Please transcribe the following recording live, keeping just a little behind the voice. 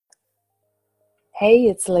Hey,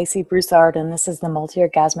 it's Lacey Broussard, and this is the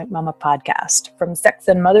Multi-Orgasmic Mama podcast. From sex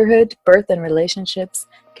and motherhood, birth and relationships,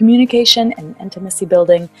 communication and intimacy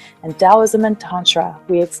building, and Taoism and Tantra,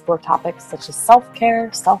 we explore topics such as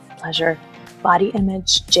self-care, self-pleasure, body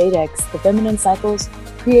image, jade eggs, the feminine cycles,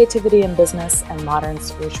 creativity in business, and modern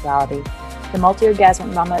spirituality. The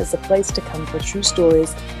Multi-Orgasmic Mama is a place to come for true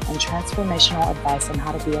stories and transformational advice on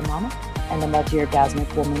how to be a mama and a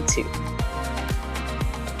multi-orgasmic woman too.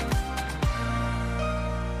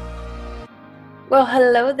 Well,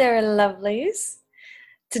 hello there, lovelies.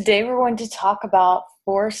 Today we're going to talk about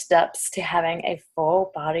 4 steps to having a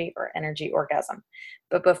full body or energy orgasm.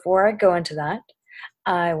 But before I go into that,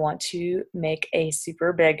 I want to make a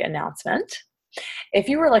super big announcement. If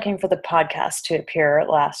you were looking for the podcast to appear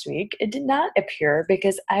last week, it did not appear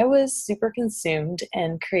because I was super consumed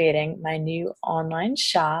in creating my new online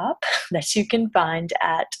shop that you can find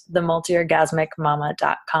at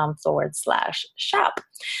themultiorgasmicmama.com/shop.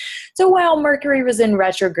 So while Mercury was in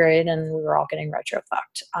retrograde and we were all getting retro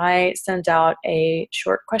fucked, I sent out a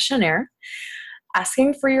short questionnaire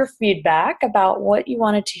asking for your feedback about what you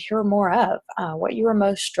wanted to hear more of, what you were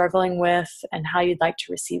most struggling with, and how you'd like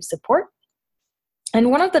to receive support. And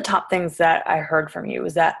one of the top things that I heard from you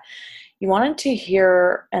was that you wanted to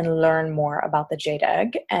hear and learn more about the jade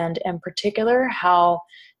egg, and in particular, how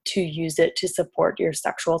to use it to support your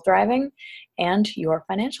sexual thriving and your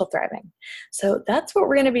financial thriving. So that's what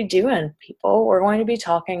we're going to be doing, people. We're going to be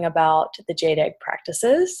talking about the jade egg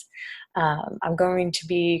practices. I'm going to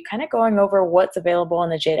be kind of going over what's available in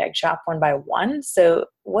the Jade Egg shop one by one. So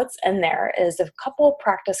what's in there is a couple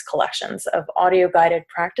practice collections of audio guided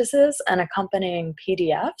practices and accompanying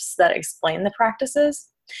PDFs that explain the practices.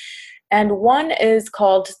 And one is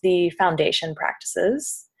called the Foundation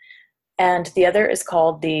Practices, and the other is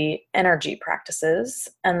called the Energy Practices.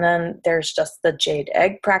 And then there's just the Jade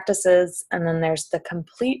Egg Practices. And then there's the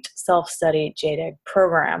Complete Self-Study Jade Egg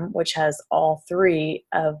Program, which has all 3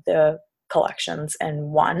 of the collections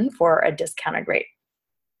in one for a discounted rate.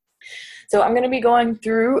 So I'm going to be going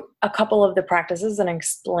through a couple of the practices and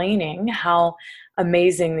explaining how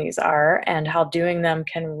amazing these are and how doing them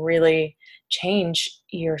can really change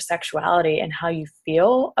your sexuality and how you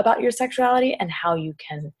feel about your sexuality and how you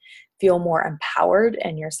can feel more empowered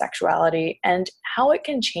in your sexuality and how it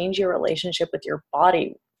can change your relationship with your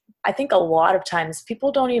body. I think a lot of times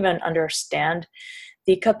people don't even understand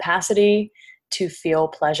the capacity to feel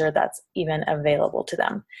pleasure that's even available to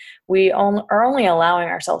them. We are only allowing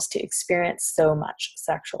ourselves to experience so much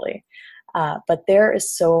sexually, but there is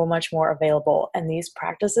so much more available, and these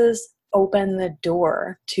practices open the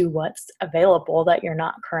door to what's available that you're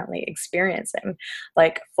not currently experiencing,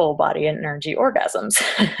 like full body and energy orgasms.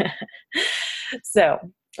 So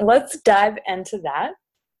let's dive into that.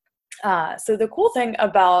 So the cool thing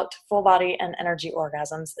about full body and energy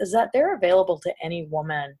orgasms is that they're available to any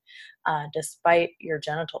woman despite your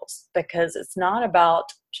genitals, because it's not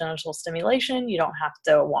about genital stimulation. You don't have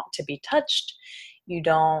to want to be touched. You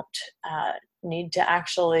don't need to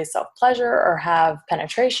actually self-pleasure or have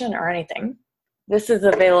penetration or anything. This is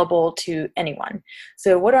available to anyone.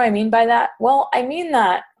 So what do I mean by that? Well, I mean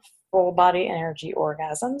that full body energy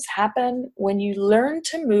orgasms happen when you learn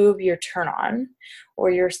to move your turn on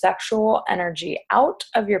or your sexual energy out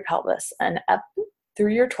of your pelvis and up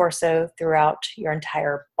through your torso throughout your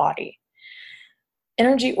entire body.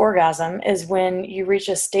 Energy orgasm is when you reach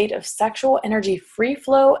a state of sexual energy free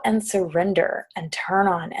flow and surrender and turn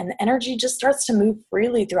on, and the energy just starts to move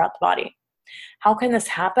freely throughout the body. How can this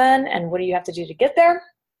happen, and what do you have to do to get there?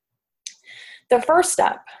 The first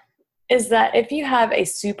step is that if you have a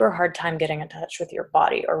super hard time getting in touch with your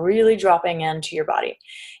body or really dropping into your body,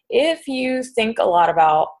 if you think a lot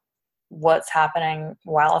about what's happening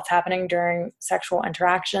while it's happening during sexual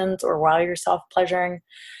interactions or while you're self-pleasuring,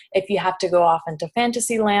 if you have to go off into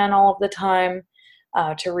fantasy land all of the time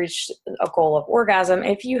to reach a goal of orgasm,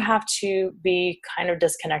 if you have to be kind of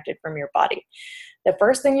disconnected from your body, the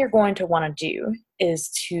first thing you're going to want to do is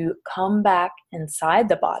to come back inside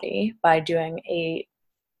the body by doing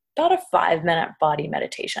about a 5-minute body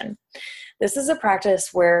meditation. This is a practice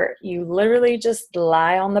where you literally just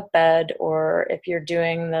lie on the bed, or if you're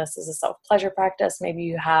doing this as a self-pleasure practice, maybe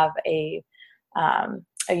you have a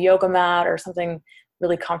yoga mat or something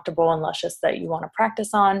really comfortable and luscious that you want to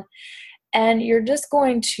practice on. And you're just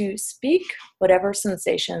going to speak whatever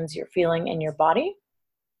sensations you're feeling in your body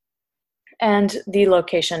and the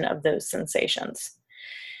location of those sensations.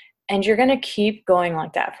 And you're going to keep going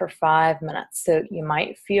like that for 5 minutes. So you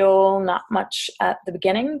might feel not much at the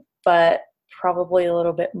beginning, but probably a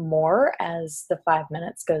little bit more as the 5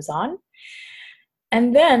 minutes goes on.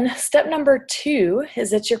 And then step number 2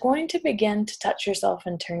 is that you're going to begin to touch yourself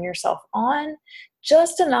and turn yourself on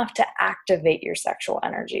just enough to activate your sexual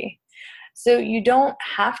energy. So you don't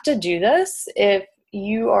have to do this if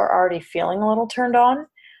you are already feeling a little turned on.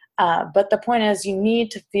 But the point is, you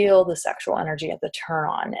need to feel the sexual energy of the turn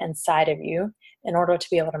on inside of you in order to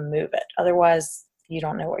be able to move it. Otherwise, you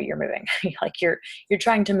don't know what you're moving. Like you're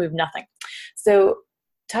trying to move nothing. So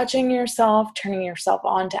touching yourself, turning yourself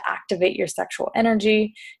on to activate your sexual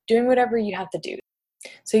energy, doing whatever you have to do.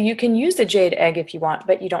 So you can use the jade egg if you want,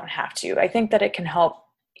 but you don't have to. I think that it can help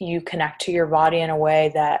you connect to your body in a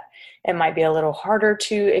way that it might be a little harder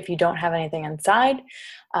to if you don't have anything inside.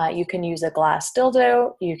 You can use a glass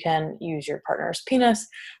dildo. You can use your partner's penis,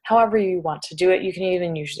 however you want to do it. You can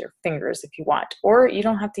even use your fingers if you want, or you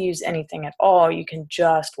don't have to use anything at all. You can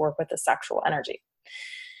just work with the sexual energy.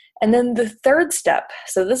 And then the third step,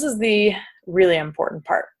 so this is the really important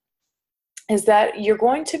part, is that you're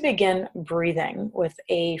going to begin breathing with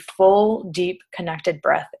a full, deep, connected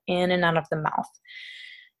breath in and out of the mouth.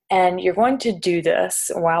 And you're going to do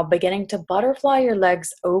this while beginning to butterfly your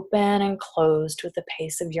legs open and closed with the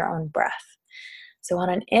pace of your own breath. So on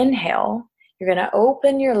an inhale, you're going to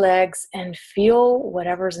open your legs and feel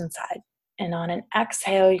whatever's inside. And on an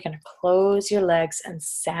exhale, you're going to close your legs and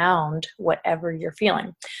sound whatever you're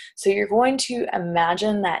feeling. So you're going to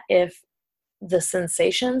imagine that if the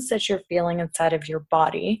sensations that you're feeling inside of your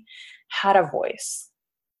body had a voice,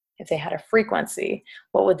 if they had a frequency,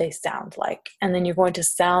 what would they sound like? And then you're going to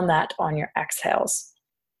sound that on your exhales.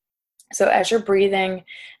 So as you're breathing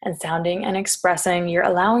and sounding and expressing, you're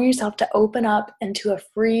allowing yourself to open up into a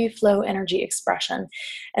free flow energy expression.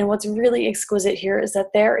 And what's really exquisite here is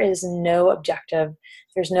that there is no objective.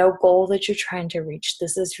 There's no goal that you're trying to reach.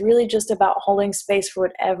 This is really just about holding space for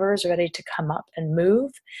whatever is ready to come up and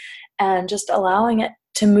move, and just allowing it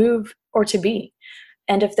to move or to be.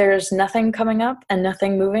 And if there's nothing coming up and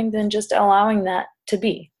nothing moving, then just allowing that to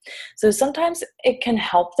be. So sometimes it can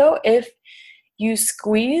help, though, if you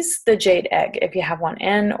squeeze the jade egg, if you have one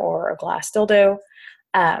in, or a glass dildo.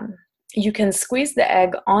 You can squeeze the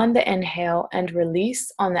egg on the inhale and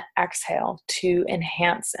release on the exhale to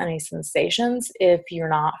enhance any sensations if you're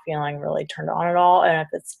not feeling really turned on at all, and if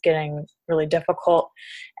it's getting really difficult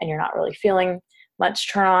and you're not really feeling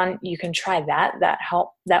much turn on, you can try that.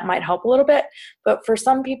 That might help a little bit. But for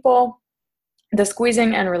some people, the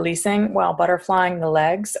squeezing and releasing while butterflying the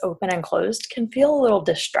legs open and closed can feel a little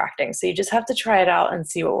distracting. So you just have to try it out and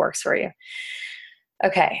see what works for you.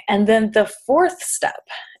 Okay, and then the fourth step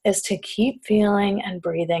is to keep feeling and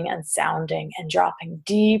breathing and sounding and dropping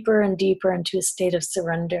deeper and deeper into a state of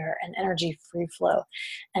surrender and energy free flow,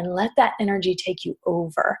 and let that energy take you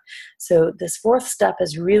over. So this fourth step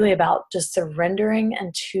is really about just surrendering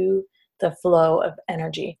into the flow of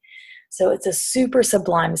energy. So it's a super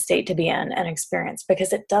sublime state to be in and experience,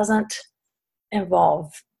 because it doesn't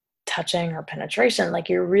involve touching or penetration. Like,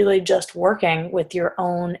 you're really just working with your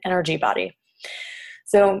own energy body.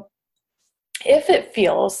 So if it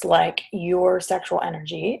feels like your sexual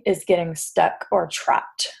energy is getting stuck or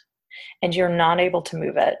trapped and you're not able to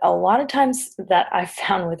move it, a lot of times that I've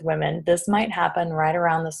found with women, this might happen right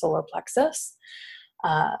around the solar plexus,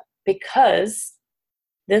 because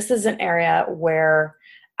this is an area where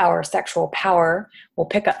our sexual power will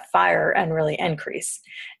pick up fire and really increase.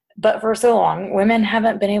 But for so long, women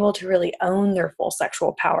haven't been able to really own their full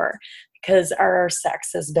sexual power, because our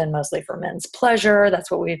sex has been mostly for men's pleasure.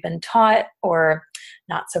 That's what we've been taught, or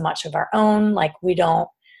not so much of our own. Like, we don't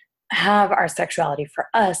have our sexuality for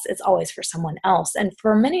us. It's always for someone else. And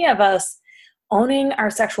for many of us, owning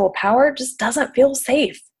our sexual power just doesn't feel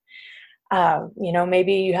safe.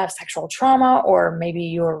 Maybe you have sexual trauma, or maybe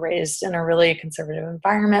you were raised in a really conservative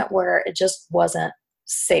environment where it just wasn't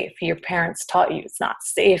safe. Your parents taught you it's not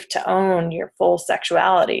safe to own your full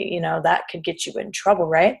sexuality. That could get you in trouble,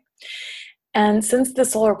 right? And since the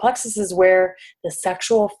solar plexus is where the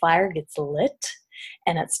sexual fire gets lit,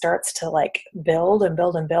 and it starts to build and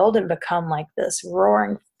build and build and become like this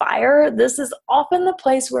roaring fire, this is often the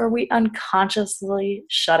place where we unconsciously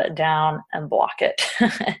shut it down and block it.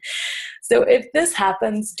 So if this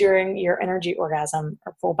happens during your energy orgasm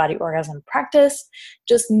or full body orgasm practice,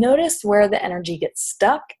 just notice where the energy gets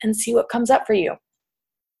stuck and see what comes up for you.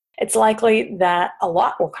 It's likely that a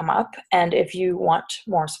lot will come up, and if you want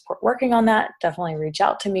more support working on that, definitely reach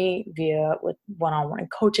out to me with one-on-one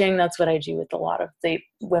coaching. That's what I do with a lot of the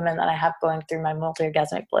women that I have going through my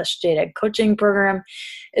multi-orgasmic bliss jade egg coaching program,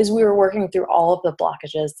 is we are working through all of the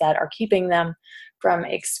blockages that are keeping them from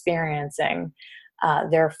experiencing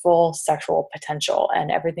their full sexual potential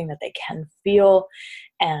and everything that they can feel,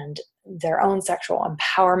 and their own sexual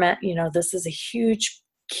empowerment. This is a huge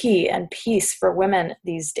key and piece for women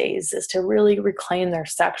these days, is to really reclaim their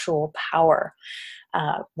sexual power.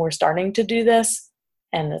 We're starting to do this,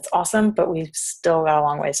 and it's awesome, but we've still got a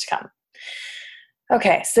long ways to come.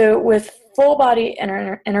 Okay, so with full body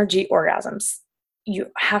energy orgasms, you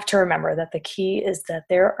have to remember that the key is that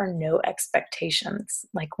there are no expectations.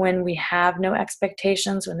 Like when we have no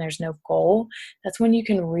expectations, when there's no goal, that's when you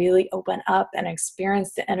can really open up and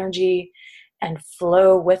experience the energy and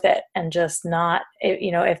flow with it, and just not,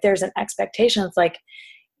 if there's an expectation, it's like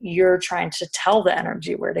you're trying to tell the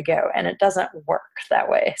energy where to go, and it doesn't work that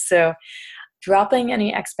way. So dropping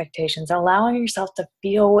any expectations, allowing yourself to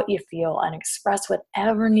feel what you feel and express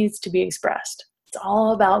whatever needs to be expressed. It's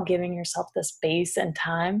all about giving yourself the space and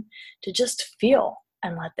time to just feel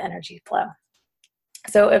and let the energy flow.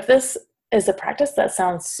 So if this is a practice that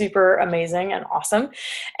sounds super amazing and awesome,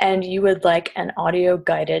 and you would like an audio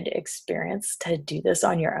guided experience to do this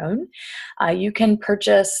on your own, you can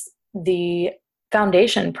purchase the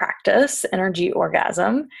foundation practice, Energy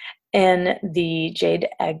Orgasm, in the Jade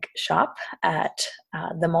Egg shop at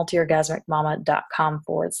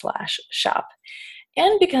themultiorgasmicmama.com/shop.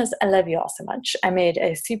 And because I love you all so much, I made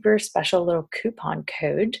a super special little coupon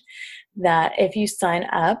code that if you sign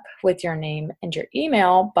up with your name and your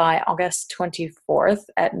email by August 24th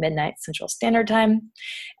at midnight Central Standard Time,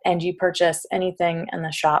 and you purchase anything in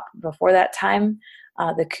the shop before that time,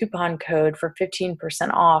 the coupon code for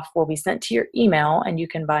 15% off will be sent to your email, and you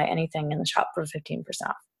can buy anything in the shop for 15%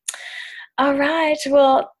 off. All right.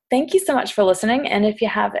 Well, thank you so much for listening. And if you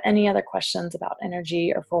have any other questions about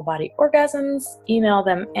energy or full body orgasms, email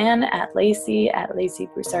them in at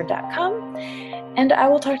Lacey@lacybroussard.com. And I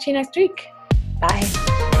will talk to you next week.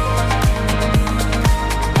 Bye.